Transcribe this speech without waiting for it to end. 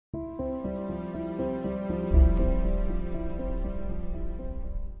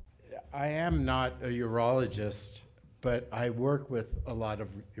I am not a urologist, but I work with a lot of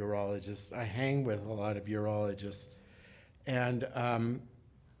urologists. I hang with a lot of urologists. And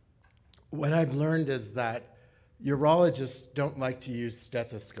what I've learned is that urologists don't like to use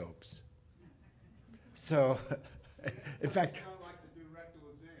stethoscopes. So, in fact, Don't like to do rectal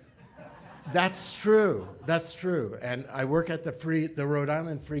exam. that's true. That's true. And I work at the Rhode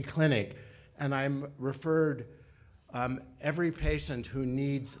Island Free Clinic, and I'm referred every patient who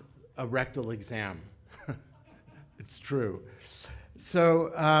needs a rectal exam. It's true.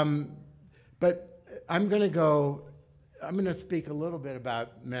 So, but I'm going to speak a little bit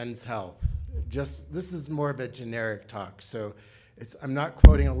about men's health. This is more of a generic talk. So I'm not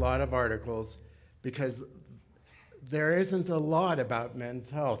quoting a lot of articles because there isn't a lot about men's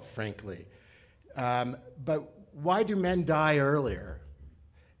health, frankly. But why do men die earlier?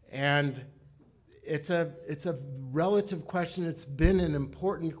 And it's a relative question. It's been an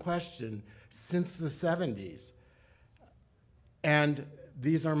important question since the 70s. And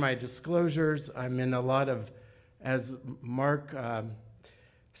these are my disclosures. I'm in a lot of, as Mark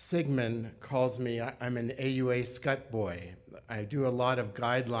Sigmund calls me, I'm an AUA scut boy. I do a lot of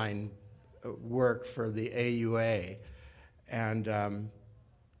guideline work for the AUA. And,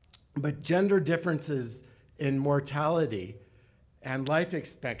 but gender differences in mortality and life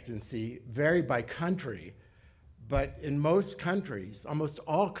expectancy vary by country. But in most countries, almost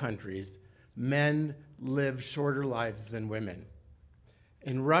all countries, men live shorter lives than women.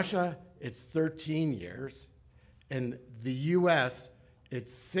 In Russia, it's 13 years. In the US,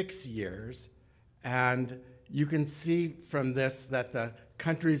 it's 6 years. And you can see from this that the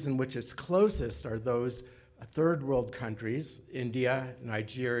countries in which it's closest are those third world countries, India,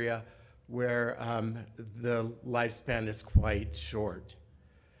 Nigeria, where the lifespan is quite short.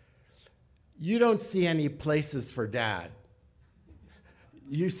 You don't see any places for dad.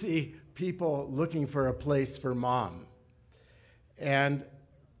 You see people looking for a place for mom. And,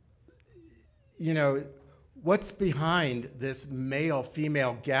 you know, what's behind this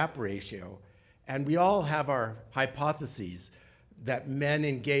male-female gap ratio? And we all have our hypotheses that men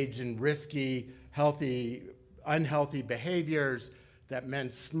engage in risky, unhealthy behaviors, that men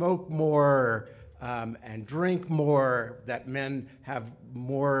smoke more and drink more, that men have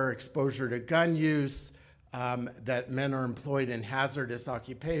more exposure to gun use, that men are employed in hazardous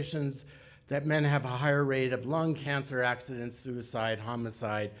occupations, that men have a higher rate of lung cancer, accidents, suicide,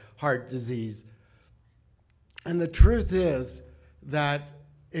 homicide, heart disease. And the truth is that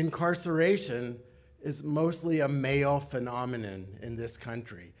incarceration is mostly a male phenomenon in this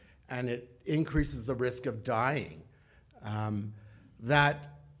country, and it increases the risk of dying. That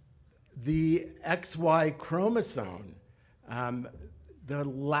the XY chromosome, the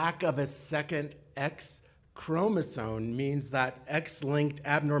lack of a second X chromosome means that X-linked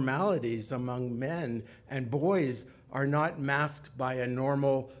abnormalities among men and boys are not masked by a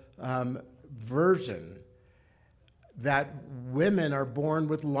normal version. That women are born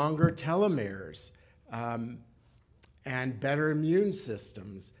with longer telomeres and better immune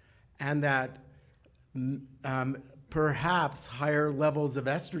systems, and that perhaps higher levels of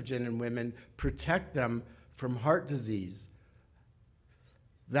estrogen in women protect them from heart disease.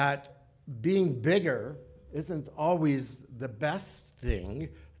 That being bigger isn't always the best thing,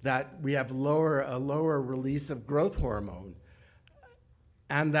 that we have a lower release of growth hormone,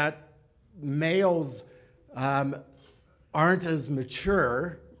 and that males aren't as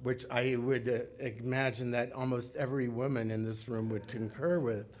mature, which I would imagine that almost every woman in this room would concur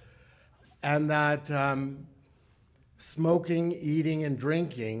with, and that smoking, eating, and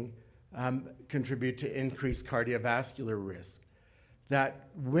drinking contribute to increased cardiovascular risk. That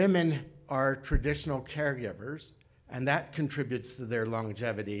women are traditional caregivers, and that contributes to their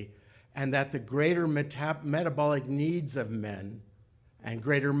longevity, and that the greater metabolic needs of men and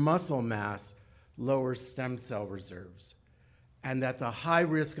greater muscle mass lowers stem cell reserves, and that the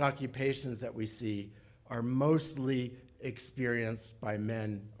high-risk occupations that we see are mostly experienced by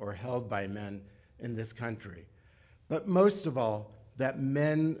men or held by men in this country. But most of all, that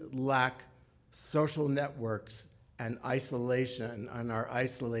men lack social networks and isolation and are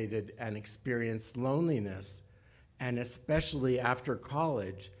isolated and experience loneliness, and especially after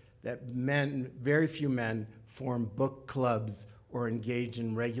college, that men, very few men, form book clubs or engage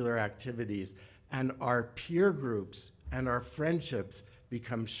in regular activities, and our peer groups and our friendships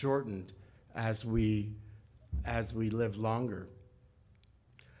become shortened as we live longer.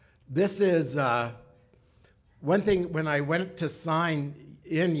 This is one thing. When I went to sign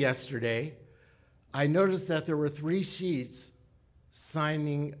in yesterday, I noticed that there were 3 sheets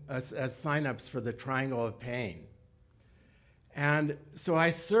signing as signups for the Triangle of Pain. And so I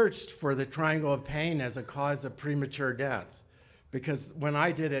searched for the triangle of pain as a cause of premature death, because when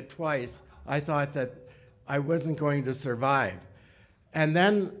I did it twice, I thought that I wasn't going to survive. And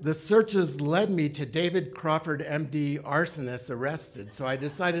then the searches led me to David Crawford, MD, arsonist, arrested. So I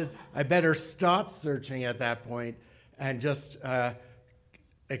decided I better stop searching at that point and just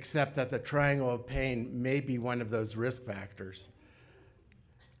accept that the triangle of pain may be one of those risk factors.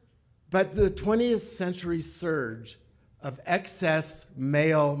 But the 20th century surge of excess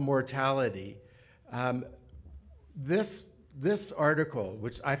male mortality, this article,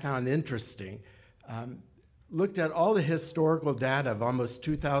 which I found interesting, looked at all the historical data of almost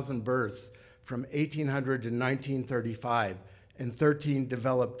 2,000 births from 1800 to 1935 in 13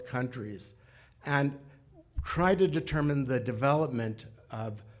 developed countries, and tried to determine the development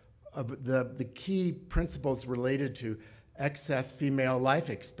of the key principles related to excess female life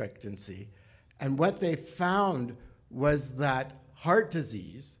expectancy. And what they found was that heart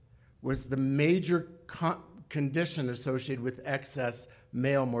disease was the major condition associated with excess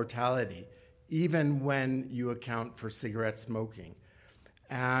male mortality, even when you account for cigarette smoking.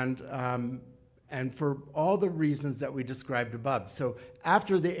 And for all the reasons that we described above. So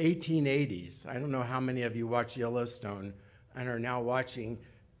after the 1880s, I don't know how many of you watch Yellowstone and are now watching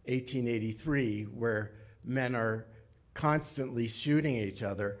 1883, where men are constantly shooting each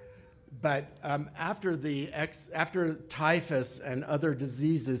other. But after typhus and other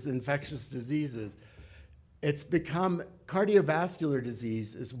diseases, infectious diseases, it's become cardiovascular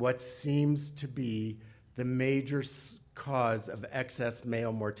disease is what seems to be the major cause of excess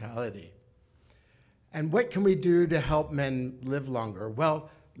male mortality. And what can we do to help men live longer? Well,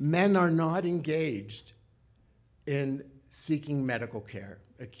 men are not engaged in seeking medical care,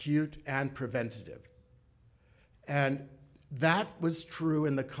 acute and preventative. And that was true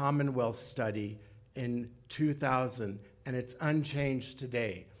in the Commonwealth study in 2000, and it's unchanged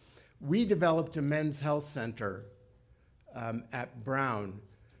today. We developed a men's health center at Brown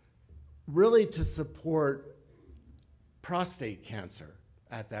really to support prostate cancer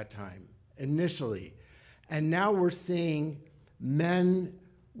at that time, initially. And now we're seeing men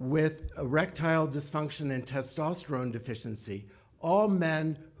with erectile dysfunction and testosterone deficiency, all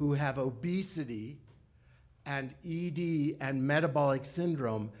men who have obesity and ED and metabolic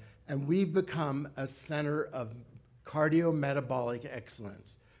syndrome, and we've become a center of cardiometabolic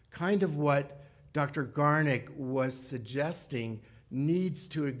excellence, kind of what Dr. Garnick was suggesting needs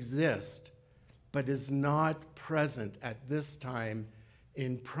to exist, but is not present at this time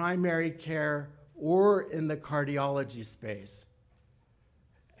in primary care or in the cardiology space.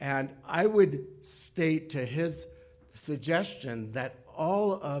 And I would state to his suggestion that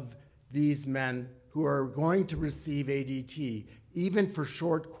all of these men who are going to receive ADT, even for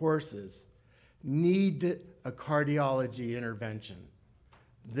short courses, need a cardiology intervention.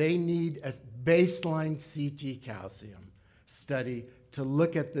 They need a baseline CT calcium study to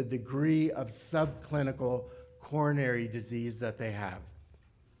look at the degree of subclinical coronary disease that they have.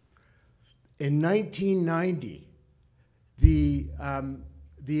 In 1990, the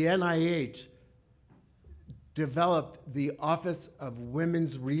NIH developed the Office of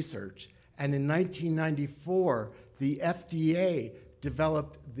Women's Research, and in 1994, the FDA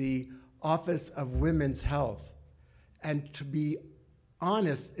developed the Office of Women's Health. And to be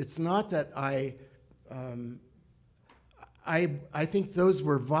honest, it's not that I think those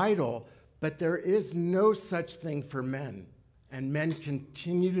were vital, but there is no such thing for men. And men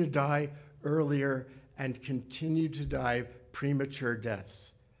continue to die earlier and continue to die premature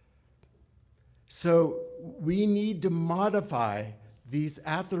deaths. So we need to modify these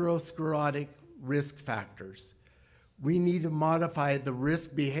atherosclerotic risk factors. We need to modify the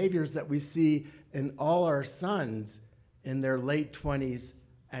risk behaviors that we see in all our sons in their late 20s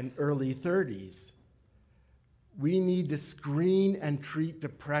and early 30s. We need to screen and treat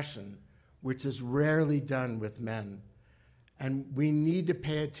depression, which is rarely done with men. And we need to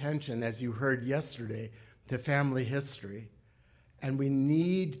pay attention, as you heard yesterday, to family history. And we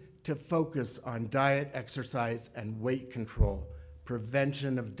need to focus on diet, exercise, and weight control,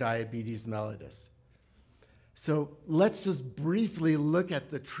 prevention of diabetes mellitus. So let's just briefly look at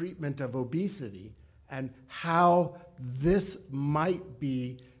the treatment of obesity and how this might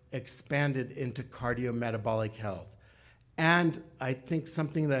be expanded into cardiometabolic health. And I think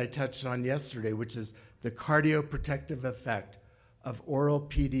something that I touched on yesterday, which is the cardioprotective effect of oral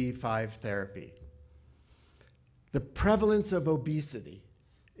PDE5 therapy. The prevalence of obesity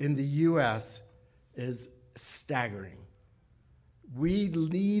in the US is staggering. We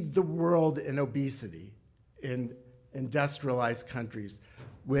lead the world in obesity in industrialized countries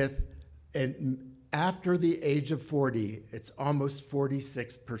with after the age of 40, it's almost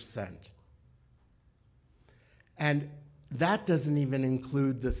 46%. And that doesn't even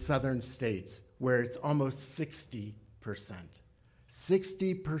include the southern states, where it's almost 60%.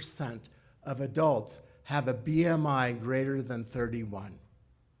 60% of adults have a BMI greater than 31.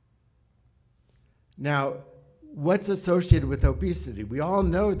 Now, what's associated with obesity? We all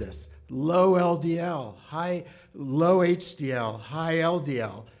know this. Low LDL, low HDL, high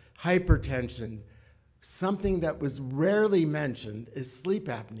LDL, hypertension. Something that was rarely mentioned is sleep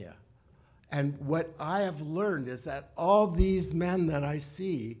apnea. And what I have learned is that all these men that I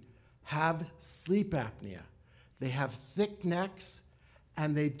see have sleep apnea. They have thick necks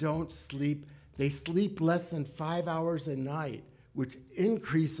and they don't sleep. They sleep less than 5 hours a night, which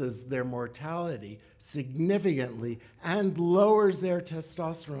increases their mortality significantly and lowers their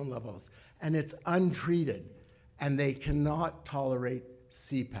testosterone levels. And it's untreated. And they cannot tolerate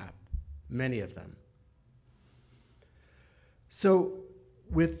CPAP, many of them. So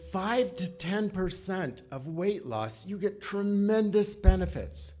with 5 to 10% of weight loss, you get tremendous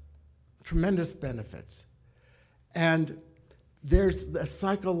benefits. And there's the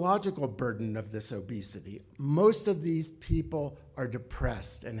psychological burden of this obesity. Most of these people are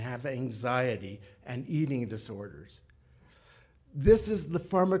depressed and have anxiety and eating disorders. This is the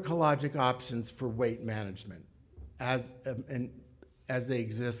pharmacologic options for weight management as they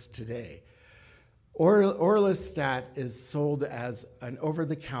exist today. Orlistat is sold as an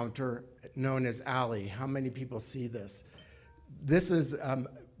over-the-counter known as Ali. How many people see this? This is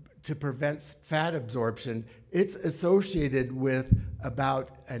to prevent fat absorption. It's associated with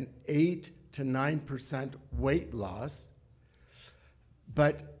about an 8 to 9% weight loss.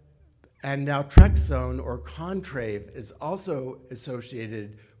 And naltrexone or Contrave is also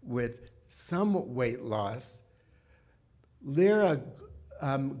associated with some weight loss.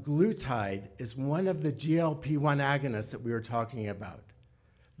 Liraglutide is one of the GLP-1 agonists that we were talking about.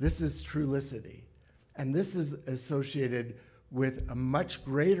 This is Trulicity. And this is associated with a much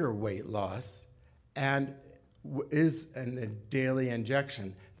greater weight loss and is a daily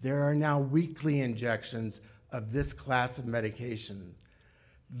injection. There are now weekly injections of this class of medication.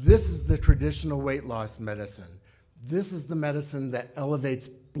 This is the traditional weight loss medicine. This is the medicine that elevates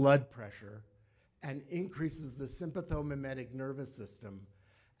blood pressure and increases the sympathomimetic nervous system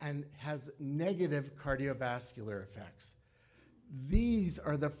and has negative cardiovascular effects. These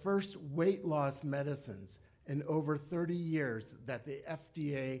are the first weight loss medicines in over 30 years that the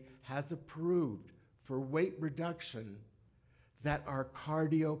FDA has approved for weight reduction that are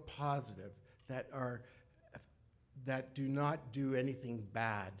cardiopositive, that do not do anything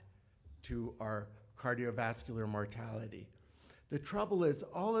bad to our cardiovascular mortality. The trouble is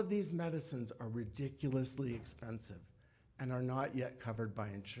all of these medicines are ridiculously expensive and are not yet covered by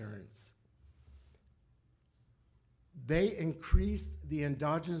insurance. They increase the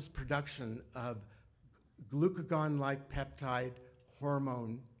endogenous production of glucagon-like peptide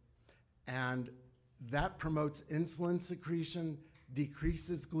hormone, and that promotes insulin secretion,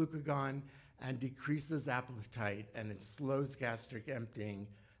 decreases glucagon, and decreases appetite, and it slows gastric emptying,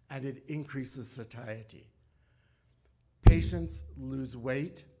 and it increases satiety. Patients lose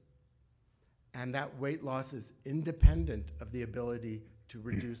weight, and that weight loss is independent of the ability to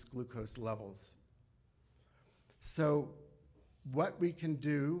reduce glucose levels. So what we can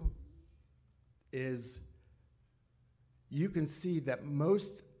do is, you can see that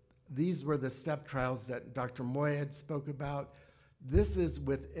these were the step trials that Dr. Moyed spoke about. This is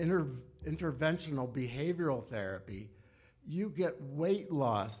with interventional behavioral therapy. You get weight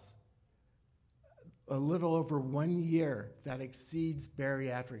loss a little over 1 year that exceeds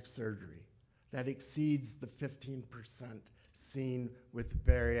bariatric surgery, that exceeds the 15% seen with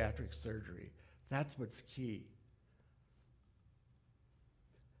bariatric surgery. That's what's key.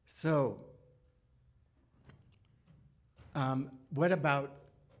 So, what about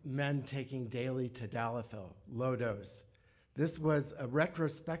men taking daily tadalafil, low dose? This was a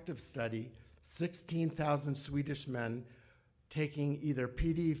retrospective study, 16,000 Swedish men taking either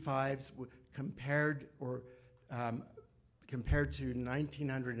PDE5s compared to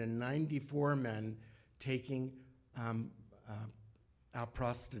 1,994 men taking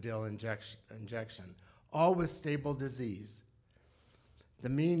alprostadil injection, all with stable disease. The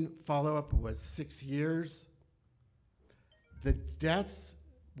mean follow-up was 6 years. The deaths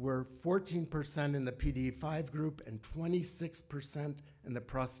were 14% in the PDE5 group and 26% in the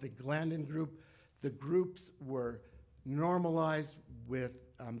prostaglandin group. The groups were normalized with,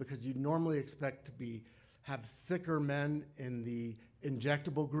 because you normally expect to have sicker men in the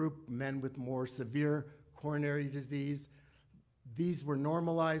injectable group, men with more severe coronary disease. These were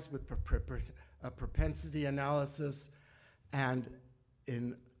normalized with a propensity analysis, and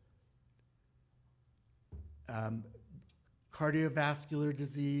in cardiovascular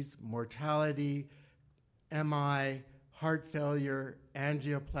disease, mortality, MI, heart failure,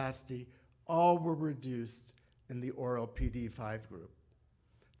 angioplasty, all were reduced in the oral PDE5 group.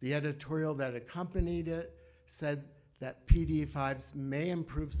 The editorial that accompanied it said that PDE5s may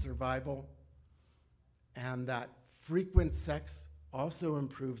improve survival and that frequent sex also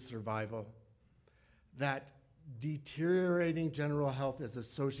improves survival, that deteriorating general health is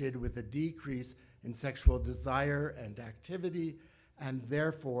associated with a decrease in sexual desire and activity, and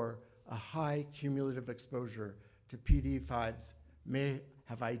therefore a high cumulative exposure to PDE5s may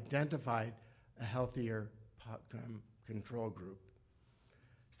have identified a healthier control group.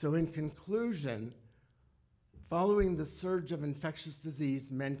 So in conclusion, following the surge of infectious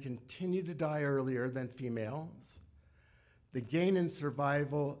disease, men continue to die earlier than females. The gain in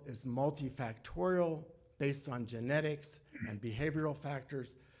survival is multifactorial based on genetics and behavioral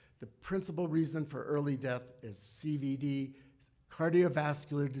factors. The principal reason for early death is CVD.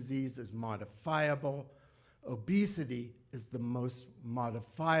 Cardiovascular disease is modifiable. Obesity is the most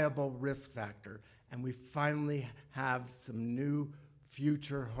modifiable risk factor. And we finally have some new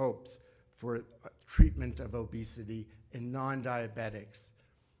future hopes for treatment of obesity in non-diabetics.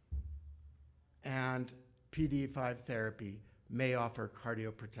 And PDE5 therapy may offer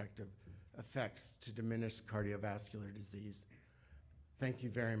cardioprotective effects to diminish cardiovascular disease. Thank you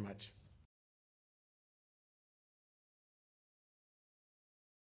very much.